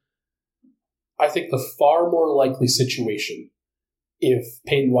Watson. I think the far more likely situation, if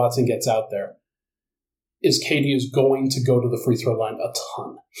Peyton Watson gets out there, is KD is going to go to the free throw line a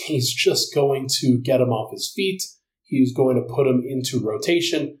ton. He's just going to get him off his feet. He is going to put him into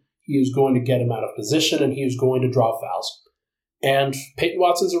rotation. He is going to get him out of position, and he is going to draw fouls. And Peyton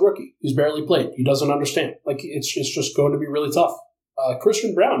Watson's a rookie. He's barely played. He doesn't understand. It's just going to be really tough.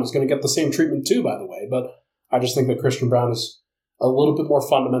 Christian Brown is going to get the same treatment too, by the way, but I just think that Christian Brown is a little bit more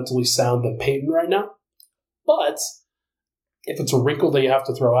fundamentally sound than Peyton right now. But if it's a wrinkle that you have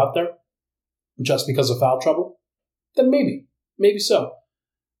to throw out there just because of foul trouble, then maybe so.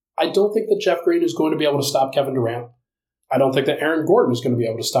 I don't think that Jeff Green is going to be able to stop Kevin Durant. I don't think that Aaron Gordon is going to be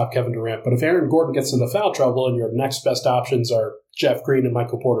able to stop Kevin Durant. But if Aaron Gordon gets into foul trouble and your next best options are Jeff Green and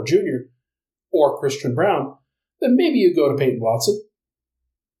Michael Porter Jr. or Christian Brown, then maybe you go to Peyton Watson.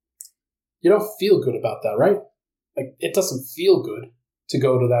 You don't feel good about that, right? It doesn't feel good to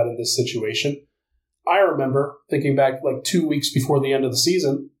go to that in this situation. I remember thinking back 2 weeks before the end of the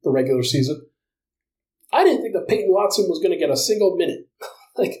season, the regular season, I didn't think that Peyton Watson was going to get a single minute.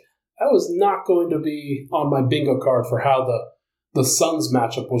 That was not going to be on my bingo card for how the Suns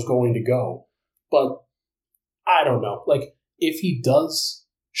matchup was going to go. But I don't know. If he does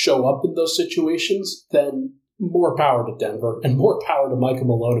show up in those situations, then more power to Denver and more power to Michael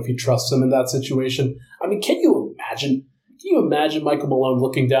Malone if he trusts him in that situation. I mean, can you imagine Michael Malone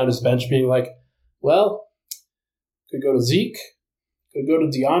looking down his bench being like, well, could go to Zeke, could go to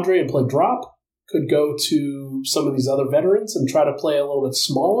DeAndre and play drop, could go to some of these other veterans and try to play a little bit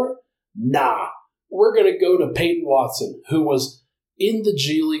smaller? Nah, we're going to go to Peyton Watson, who was in the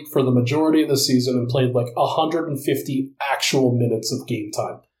G League for the majority of the season and played 150 actual minutes of game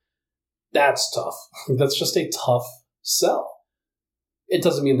time. That's tough. That's just a tough sell. It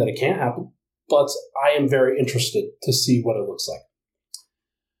doesn't mean that it can't happen, but I am very interested to see what it looks like.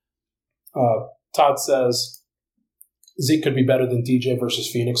 Todd says, Zeke could be better than DJ versus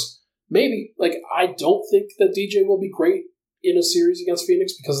Phoenix. Maybe. I don't think that DJ will be great in a series against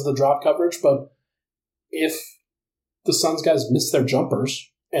Phoenix because of the drop coverage, but if the Suns guys miss their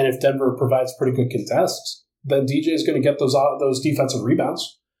jumpers, and if Denver provides pretty good contests, then DJ is going to get those defensive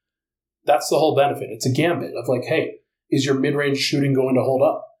rebounds. That's the whole benefit. It's a gambit of hey, is your mid-range shooting going to hold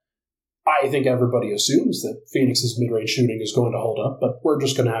up? I think everybody assumes that Phoenix's mid-range shooting is going to hold up, but we're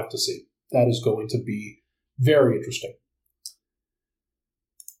just going to have to see. That is going to be very interesting.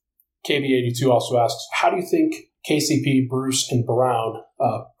 KB82 also asks, how do you think KCP, Bruce, and Brown,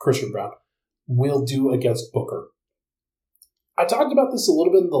 Christian Brown, will do against Booker. I talked about this a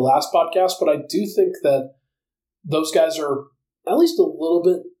little bit in the last podcast, but I do think that those guys are at least a little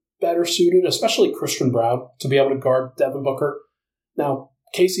bit better suited, especially Christian Brown, to be able to guard Devin Booker. Now,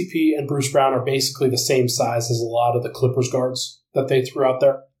 KCP and Bruce Brown are basically the same size as a lot of the Clippers guards that they threw out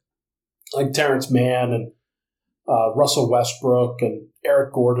there, like Terrence Mann and Russell Westbrook and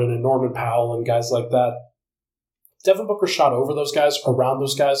Eric Gordon and Norman Powell and guys like that. Devin Booker shot over those guys, around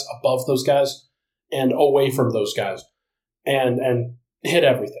those guys, above those guys, and away from those guys, and hit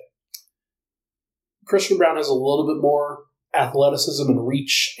everything. Christian Brown has a little bit more athleticism and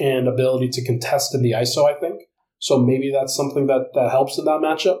reach and ability to contest in the ISO, I think. So maybe that's something that helps in that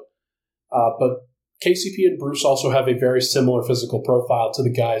matchup. But KCP and Bruce also have a very similar physical profile to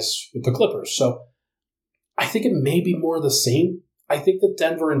the guys with the Clippers. So I think it may be more the same. I think that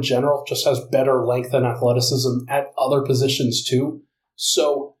Denver in general just has better length and athleticism at other positions too.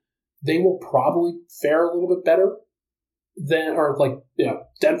 So they will probably fare a little bit better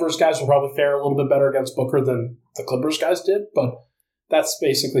Denver's guys will probably fare a little bit better against Booker than the Clippers guys did. But that's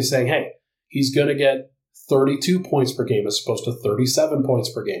basically saying, hey, he's going to get 32 points per game as opposed to 37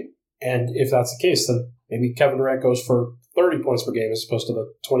 points per game. And if that's the case, then maybe Kevin Durant goes for 30 points per game as opposed to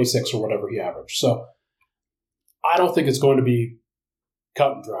the 26 or whatever he averaged. So I don't think it's going to be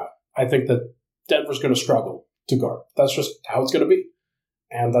cut and dry. I think that Denver's going to struggle to guard. That's just how it's going to be.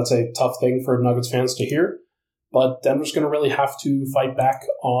 And that's a tough thing for Nuggets fans to hear. But Denver's going to really have to fight back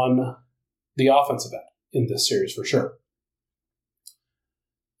on the offensive end in this series for sure.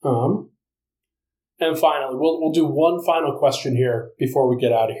 And finally, we'll do one final question here before we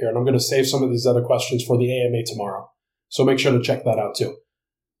get out of here. And I'm going to save some of these other questions for the AMA tomorrow. So make sure to check that out too.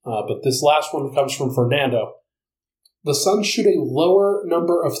 But this last one comes from Fernando. The Suns shoot a lower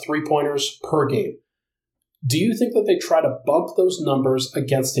number of three-pointers per game. Do you think that they try to bump those numbers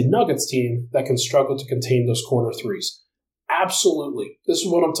against a Nuggets team that can struggle to contain those corner threes? Absolutely. This is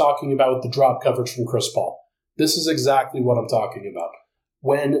what I'm talking about with the drop coverage from Chris Paul. This is exactly what I'm talking about.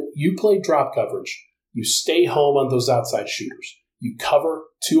 When you play drop coverage, you stay home on those outside shooters. You cover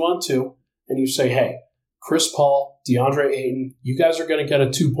 2-on-2, and you say, hey, Chris Paul, DeAndre Ayton, you guys are going to get a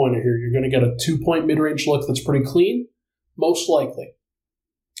two-pointer here. You're going to get a two-point mid-range look that's pretty clean, most likely.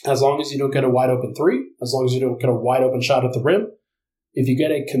 As long as you don't get a wide-open three, as long as you don't get a wide-open shot at the rim, if you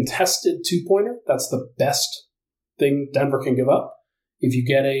get a contested two-pointer, that's the best thing Denver can give up. If you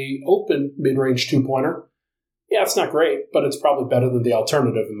get a open mid-range two-pointer, yeah, it's not great, but it's probably better than the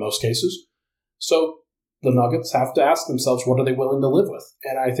alternative in most cases. So the Nuggets have to ask themselves, what are they willing to live with?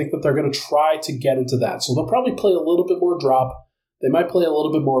 And I think that they're going to try to get into that. So they'll probably play a little bit more drop. They might play a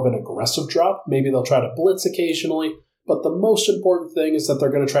little bit more of an aggressive drop. Maybe they'll try to blitz occasionally. But the most important thing is that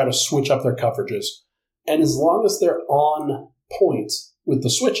they're going to try to switch up their coverages. And as long as they're on point with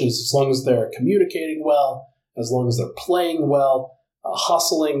the switches, as long as they're communicating well, as long as they're playing well,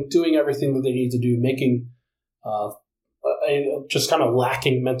 hustling, doing everything that they need to do, making just kind of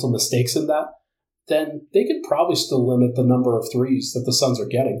lacking mental mistakes in that, then they could probably still limit the number of threes that the Suns are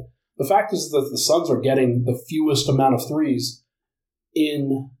getting. The fact is that the Suns are getting the fewest amount of threes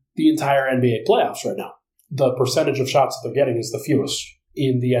in the entire NBA playoffs right now. The percentage of shots that they're getting is the fewest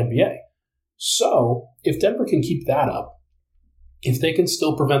in the NBA. So if Denver can keep that up, if they can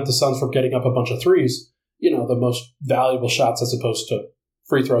still prevent the Suns from getting up a bunch of threes, the most valuable shots as opposed to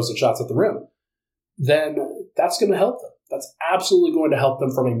free throws and shots at the rim, then that's going to help them. That's absolutely going to help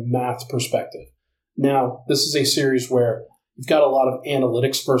them from a math perspective. Now, this is a series where you've got a lot of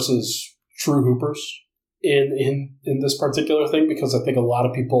analytics versus true hoopers in this particular thing, because I think a lot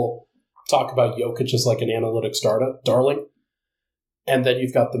of people talk about Jokic as like an analytics darling. And then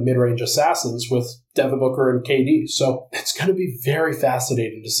you've got the mid-range assassins with Devin Booker and KD. So it's going to be very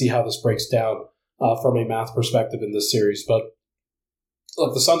fascinating to see how this breaks down from a math perspective in this series. But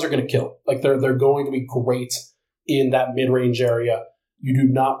look, the Suns are going to kill. Like they're going to be great in that mid-range area. You do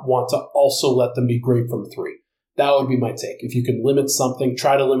not want to also let them be great from three. That would be my take. If you can limit something,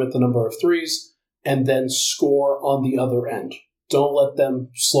 try to limit the number of threes and then score on the other end. Don't let them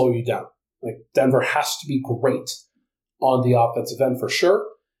slow you down. Like Denver has to be great on the offensive end for sure,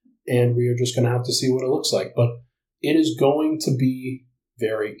 and we are just going to have to see what it looks like. But it is going to be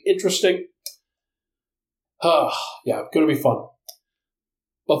very interesting. Yeah, going to be fun.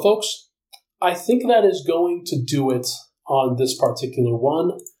 But folks, I think that is going to do it on this particular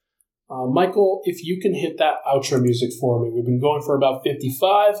one. Michael, if you can hit that outro music for me. We've been going for about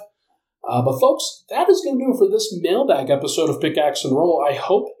 55. But folks, that is going to do it for this mailbag episode of Pickaxe and Roll. I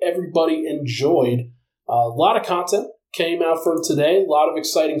hope everybody enjoyed. A lot of content came out from today. A lot of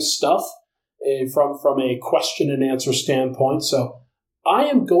exciting stuff from a question and answer standpoint. So I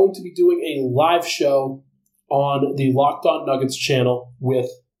am going to be doing a live show on the Locked On Nuggets channel with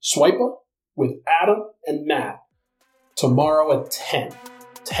Swipa, with Adam, and Matt tomorrow at 10.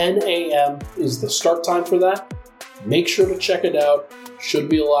 10 a.m. is the start time for that. Make sure to check it out. Should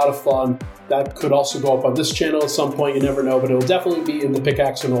be a lot of fun. That could also go up on this channel at some point. You never know, but it'll definitely be in the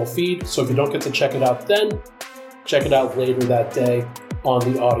Pickaxe and Roll feed. So if you don't get to check it out then, check it out later that day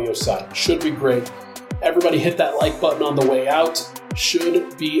on the audio side. Should be great. Everybody hit that like button on the way out.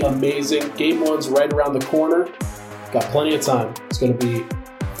 Should be amazing. Game 1's right around the corner. Got plenty of time. It's going to be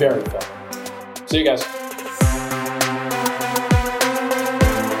very fun. See you guys.